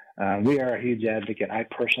everybody. We are a huge advocate. I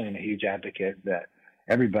personally am a huge advocate that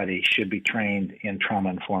everybody should be trained in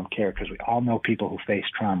trauma-informed care because we all know people who face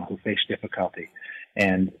trauma, who face difficulty.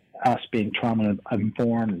 And us being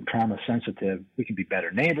trauma-informed and trauma-sensitive, we can be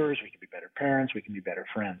better neighbors, we can be better parents, we can be better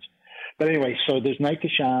friends. But anyway, so there's Night to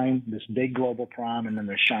Shine, this big global prom, and then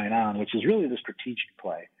there's Shine On, which is really the strategic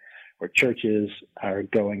play where churches are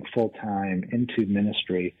going full-time into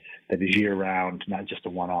ministry that is year-round, not just a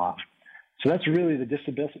one-off. So that's really the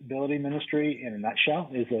disability ministry in a nutshell,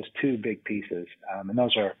 is those 2 big pieces. And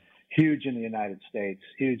those are huge in the United States,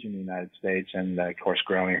 and, of course,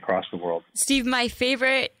 growing across the world. Steve, my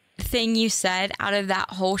favorite thing you said out of that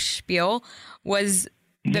whole spiel was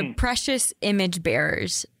the precious image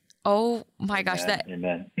bearers. Oh my gosh,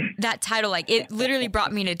 that title, like, it literally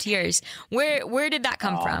brought me to tears. Where did that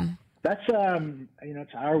come from? That's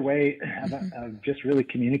it's our way of just really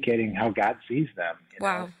communicating how God sees them.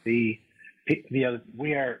 Wow. We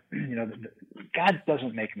are, God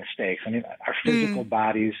doesn't make mistakes. I mean, our physical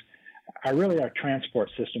bodies are really our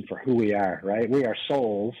transport system for who we are, right? We are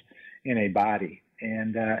souls in a body.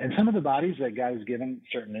 And some of the bodies that God has given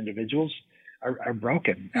certain individuals are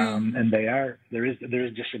broken, and there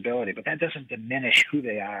is disability, but that doesn't diminish who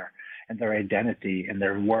they are and their identity and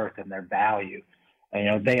their worth and their value.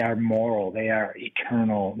 And, they are moral, they are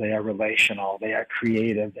eternal, they are relational, they are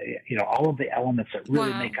creative. All of the elements that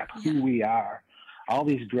really make up who we are. All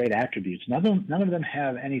these great attributes. None of them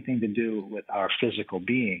have anything to do with our physical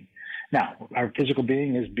being. Now, our physical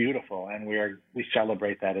being is beautiful, and we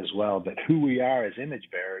celebrate that as well. But who we are as image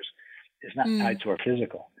bearers is not tied to our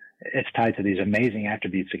physical. It's tied to these amazing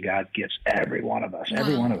attributes that God gives every one of us,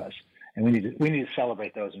 and we need to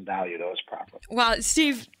celebrate those and value those properly. Wow,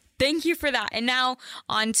 Steve, Thank you for that. And now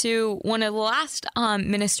on to one of the last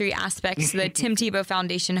ministry aspects the Tim Tebow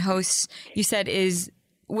Foundation hosts, you said, is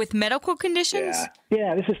with medical conditions?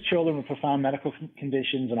 Yeah, this is children with profound medical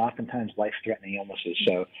conditions and oftentimes life-threatening illnesses.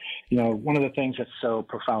 So, one of the things that's so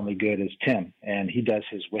profoundly good is Tim, and he does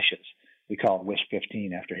his wishes. We call it Wish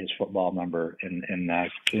 15 after his football number in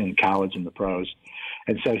college and the pros.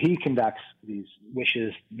 And so he conducts these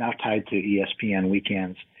wishes now tied to ESPN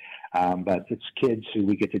weekends. But it's kids who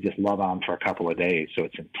we get to just love on for a couple of days. So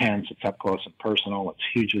it's intense, it's up close and personal, it's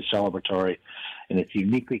hugely celebratory, and it's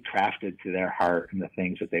uniquely crafted to their heart and the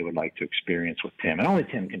things that they would like to experience with Tim. And only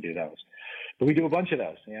Tim can do those. But we do a bunch of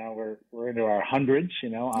those. We're into our hundreds,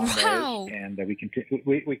 on those, and we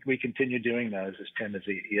continue doing those as Tim is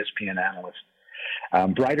the ESPN analyst.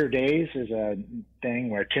 Brighter Days is a thing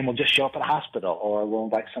where Tim will just show up at a hospital, or we'll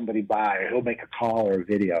invite somebody by, or he'll make a call or a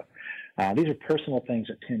video. These are personal things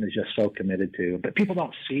that Tim is just so committed to. But people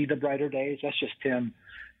don't see the brighter days. That's just Tim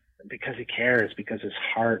because he cares, because his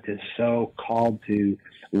heart is so called to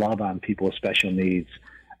love on people with special needs.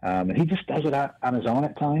 And he just does it on his own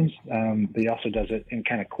at times, but he also does it in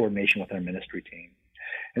kind of coordination with our ministry team.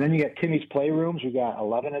 And then you got Timmy's Playrooms. We've got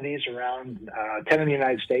 11 of these around, 10 in the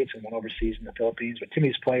United States and one overseas in the Philippines. But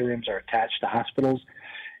Timmy's Playrooms are attached to hospitals,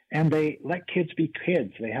 and they let kids be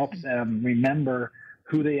kids. They help them remember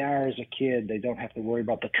who they are as a kid. They don't have to worry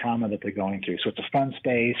about the trauma that they're going through. So it's a fun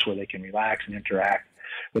space where they can relax and interact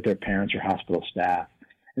with their parents or hospital staff.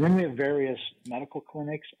 And then we have various medical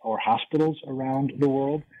clinics or hospitals around the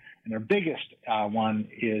world. And our biggest one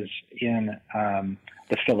is in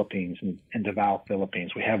the Philippines, in Davao,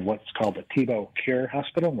 Philippines. We have what's called the Tebow Cure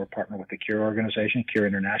Hospital, and we're partnered with the Cure organization, Cure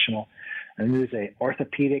International. And it is an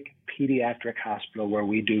orthopedic pediatric hospital where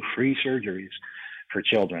we do free surgeries for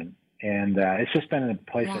children. And it's just been a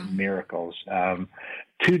place of miracles.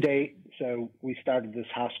 To date, so we started this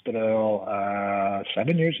hospital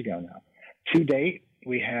 7 years ago now. To date,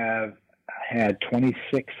 we have had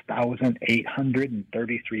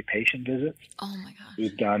 26,833 patient visits. Oh, my gosh.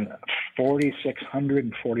 We've done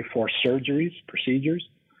 4,644 procedures.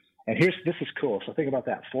 And this is cool. So think about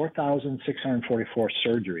that, 4,644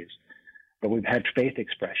 surgeries. But we've had faith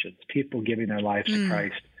expressions, people giving their lives to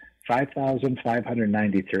Christ.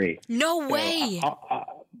 5,593. No way. So,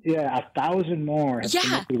 1,000 more have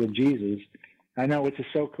connected with Jesus. I know, which is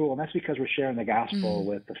so cool. And that's because we're sharing the gospel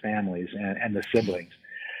with the families and the siblings.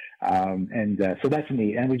 So that's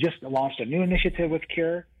neat. And we just launched a new initiative with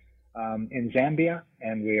Cure in Zambia,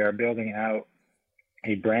 and we are building out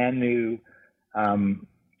a brand new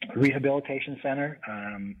rehabilitation center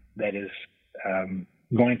that is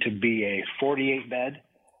going to be a 48-bed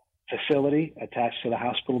facility attached to the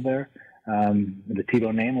hospital there. The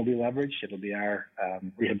Tebow name will be leveraged. It'll be our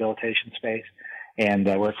rehabilitation space. And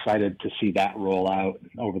we're excited to see that roll out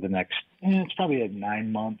over the next, it's probably a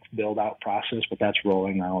 9-month build-out process, but that's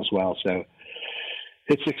rolling now as well. So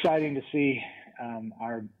it's exciting to see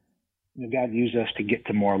God use us to get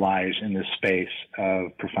to more lives in this space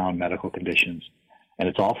of profound medical conditions. And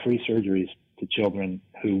it's all free surgeries to children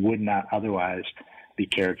who would not otherwise be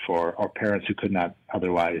cared for, or parents who could not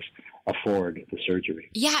otherwise afford the surgery.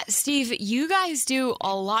 Yeah, Steve, you guys do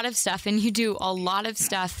a lot of stuff, and you do a lot of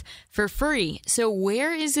stuff for free. So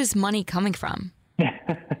where is this money coming from?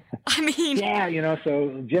 I mean... Yeah,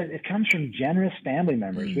 so it comes from generous family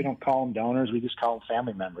members. We don't call them donors. We just call them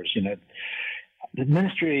family members. The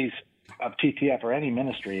ministries of TTF, or any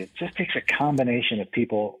ministry, it just takes a combination of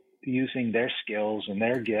people using their skills and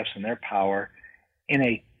their gifts and their power in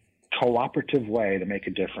a cooperative way to make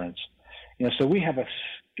a difference. So we have a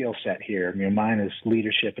skill set here. Mine is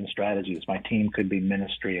leadership and strategies. My team could be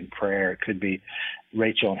ministry and prayer. It could be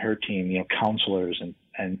Rachel and her team, counselors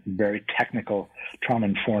and very technical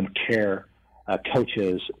trauma-informed care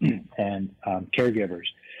coaches and caregivers.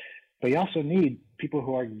 But you also need people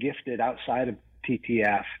who are gifted outside of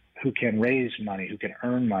TTF who can raise money, who can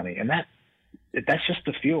earn money. And that's just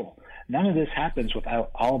the fuel. None of this happens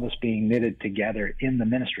without all of us being knitted together in the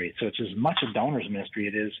ministry. So it's as much a donor's ministry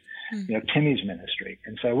it is, Timmy's ministry.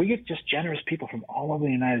 And so we get just generous people from all over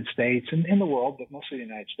the United States and in the world, but mostly the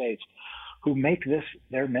United States, who make this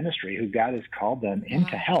their ministry, who God has called them in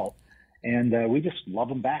to help. And we just love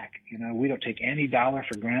them back. We don't take any dollar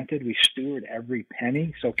for granted. We steward every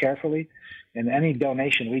penny so carefully. And any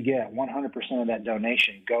donation we get, 100% of that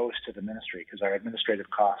donation goes to the ministry, because our administrative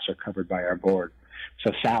costs are covered by our board.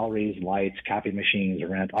 So salaries, lights, copy machines,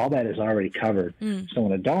 rent, all that is already covered. So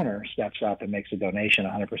when a donor steps up and makes a donation,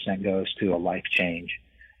 100% goes to a life change.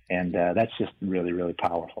 And that's just really, really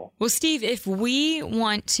powerful. Well, Steve, if we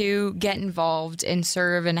want to get involved and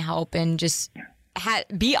serve and help and just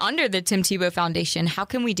be under the Tim Tebow Foundation, how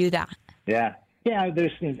can we do that? Yeah.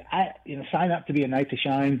 There's things. Sign up to be a Night to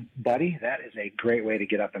Shine buddy. That is a great way to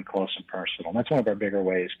get up and close and personal. And that's one of our bigger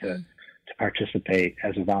ways to participate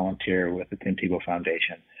as a volunteer with the Tim Tebow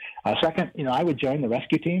Foundation. Second, I would join the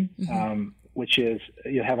rescue team, which is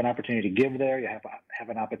you have an opportunity to give there. You have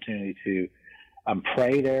an opportunity to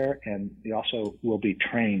pray there, and you also will be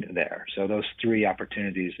trained there. So those 3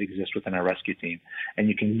 opportunities exist within our rescue team. And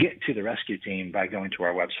you can get to the rescue team by going to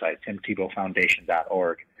our website,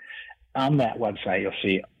 timtebowfoundation.org. On that website, you'll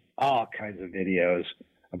see all kinds of videos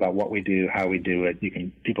about what we do, how we do it.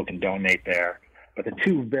 People can donate there. But the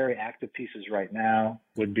 2 very active pieces right now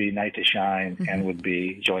would be Night to Shine and would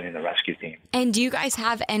be joining the rescue team. And do you guys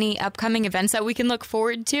have any upcoming events that we can look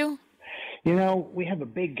forward to? We have a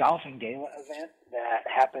big golfing gala event that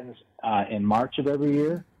happens in March of every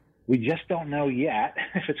year. We just don't know yet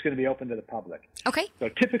if it's going to be open to the public. Okay. So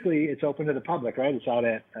typically it's open to the public, right? It's out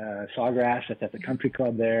at Sawgrass. It's at the country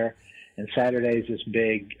club there. And Saturday is this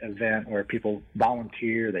big event where people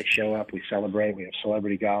volunteer. They show up. We celebrate. We have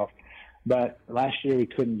celebrity golf. But last year we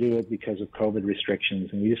couldn't do it because of COVID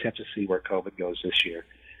restrictions, and we just have to see where COVID goes this year.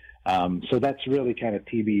 So that's really kind of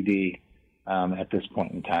TBD at this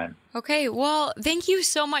point in time. Okay, well, thank you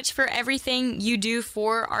so much for everything you do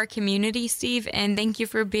for our community, Steve, and thank you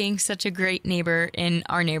for being such a great neighbor in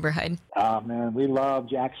our neighborhood. Oh, man, we love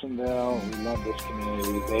Jacksonville. We love this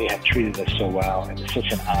community. They have treated us so well, and it's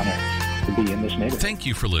such an honor to be in this neighborhood. Thank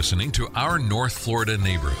you for listening to Our North Florida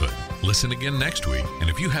Neighborhood. Listen again next week, and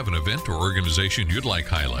if you have an event or organization you'd like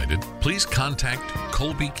highlighted, please contact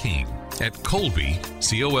Colby King at Colby,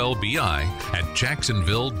 COLBI,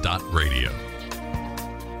 @jacksonville.radio.